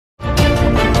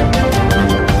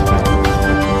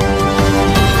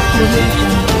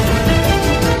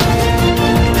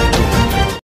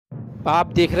आप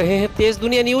देख रहे हैं तेज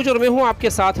दुनिया न्यूज और मैं हूं आपके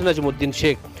साथ नजमुद्दीन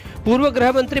शेख। पूर्व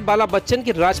गृह मंत्री बाला बच्चन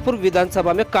की राजपुर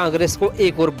विधानसभा में कांग्रेस को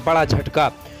एक और बड़ा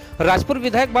झटका। राजपुर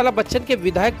विधायक बाला बच्चन के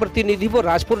विधायक प्रतिनिधि व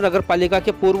राजपुर नगर पालिका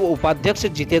के पूर्व उपाध्यक्ष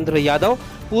जितेंद्र यादव,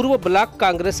 पूर्व ब्लॉक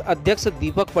कांग्रेस अध्यक्ष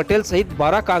दीपक पटेल सहित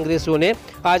 12 कांग्रेसियों ने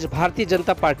आज भारतीय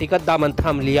जनता पार्टी का दामन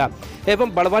थाम लिया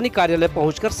एवं बड़वानी कार्यालय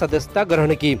पहुंचकर सदस्यता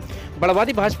ग्रहण की।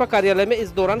 बड़वानी भाजपा कार्यालय में इस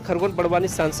दौरान खरगोन बड़वानी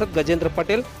सांसद गजेंद्र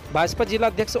पटेल, भाजपा जिला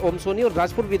अध्यक्ष ओम सोनी और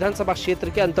राजपुर विधानसभा क्षेत्र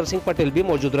के अंतर सिंह पटेल भी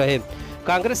मौजूद रहे।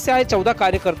 कांग्रेस से आए 14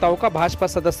 कार्यकर्ताओं का भाजपा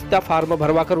सदस्यता फार्म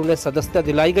भरवाकर उन्हें सदस्यता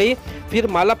दिलाई गई, फिर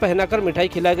माला पहनाकर मिठाई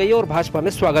खिलाई गई और भाजपा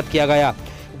में स्वागत किया गया।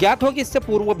 ज्ञात हो कि इससे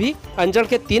पूर्व भी अंजड़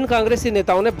के 3 कांग्रेसी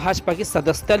नेताओं ने भाजपा की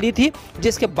सदस्यता ली थी,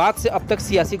 जिसके बाद से अब तक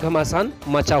सियासी घमासान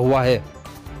मचा हुआ है।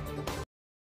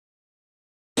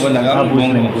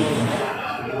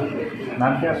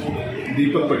 नाम क्या?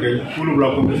 दीपक पटेल, पूर्व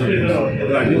ब्लॉक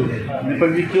दीपक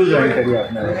जी, क्यों ज्वाइन करिए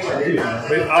आपने?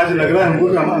 आज लग रहा है हमको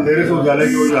कि हम अंधेरे से उजाले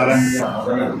की ओर जा रहे हैं।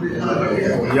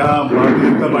 यहाँ भारतीय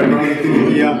जनता पार्टी की रीति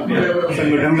नीतियाँ,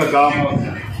 संगठन का काम,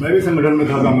 मैं भी संगठन में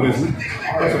था कांग्रेस में,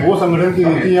 तो वो संगठन की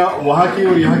नीतियाँ वहाँ की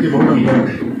और यहाँ की बहुत अंतर है।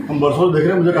 हम बरसों देख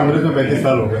रहे हैं, मुझे कांग्रेस में 35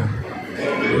 साल हो गए।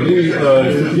 इन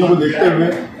स्थितियों को देखते हुए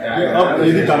अब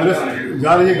यदि कांग्रेस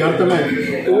जा रही है गर्त में,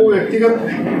 तो वो व्यक्तिगत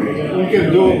उनके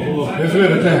जो फैसले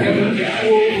रहते हैं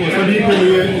वो सभी के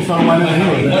लिए सामान्य नहीं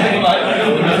होते हैं।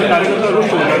 कार्यकर्ता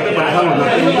रुष्ट हो जाते हैं, परेशान हो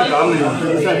जाते हैं, उनका काम नहीं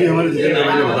होता, जैसा कि हमारे जिले में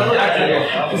होता है।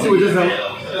 इसी वजह से हम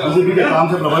बीजेपी के काम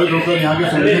से प्रभावित होकर यहाँ के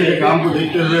संगठन के काम को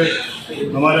देखते हुए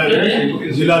हमारे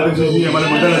जिला अध्यक्ष जी, हमारे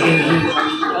मंडल अध्यक्ष जी,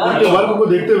 उनके वर्ग को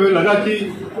देखते हुए लगा कि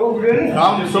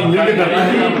काम सब मिलकर करते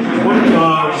हैं और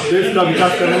देश का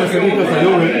विकास करने में सभी का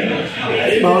सहयोग है।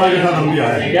 इस भावना के साथ हम भी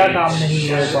आए। क्या काम नहीं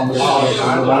है कांग्रेस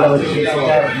बाला बच्चन से?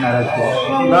 क्या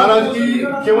नाराजगी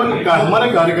केवल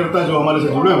हमारे कार्यकर्ता जो हमारे से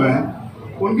जुड़े हुए हैं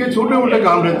उनके छोटे मोटे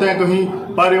काम रहते हैं। कहीं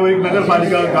पारिवारिक नगर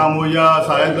पालिका का काम हो या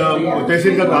शायद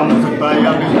तहसील का काम हो सकता है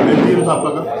या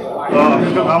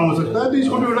ऑफिस का काम हो सकता है। तो ये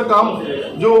छोटे मोटे काम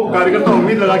जो कार्यकर्ता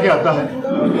उम्मीद लगा के आता है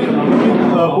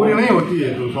पूरी नहीं होती है,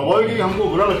 तो स्वाभाविक ही हमको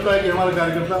बुरा लगता है कि हमारे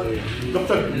कार्यकर्ता कब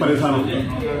तक परेशान होते हैं।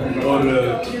 और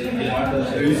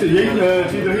इससे यही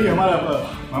चीज़ रही हमारा,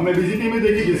 हमने बीजेपी में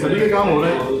देखी कि सभी के काम हो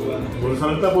रहे हैं और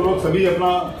सरलतापूर्वक सभी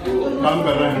अपना काम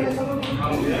कर रहे हैं।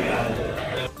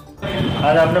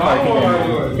 आज आपने पार्टी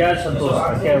में क्या संतोष,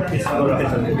 क्या किस तौर पे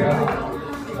संतोष?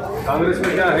 कांग्रेस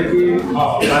में क्या है कि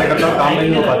कार्यकर्ता काम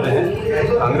नहीं हो पाते हैं।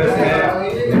 कांग्रेस में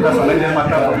जितना समय दे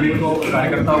पाता है पब्लिक को,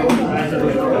 कार्यकर्ताओं को,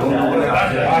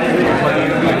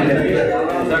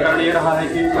 इसका कारण ये रहा है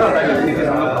कि राजनीति से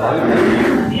हम लोग प्रभावित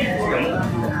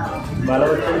बाला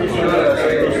बच्चन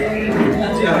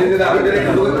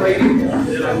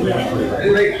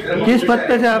किस पद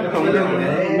पे से आप?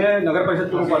 मैं नगर परिषद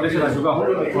पूर्व उपाध्यक्ष रह चुका हूँ।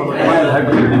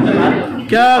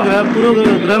 क्या पूर्व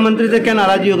गृह मंत्री से क्या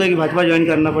नाराजगी हो गई कि भाजपा ज्वाइन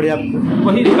करना पड़े आपको?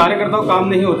 वही कार्यकर्ताओं काम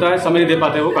नहीं होता है, समय नहीं दे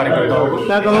पाते वो कार्यकर्ताओं को।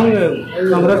 क्या कहोगे?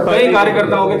 कांग्रेस कई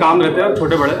कार्यकर्ताओं के काम रहते हैं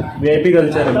छोटे बड़े, वीआईपी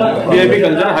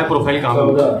कल्चर हाई प्रोफाइल काम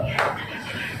होगा।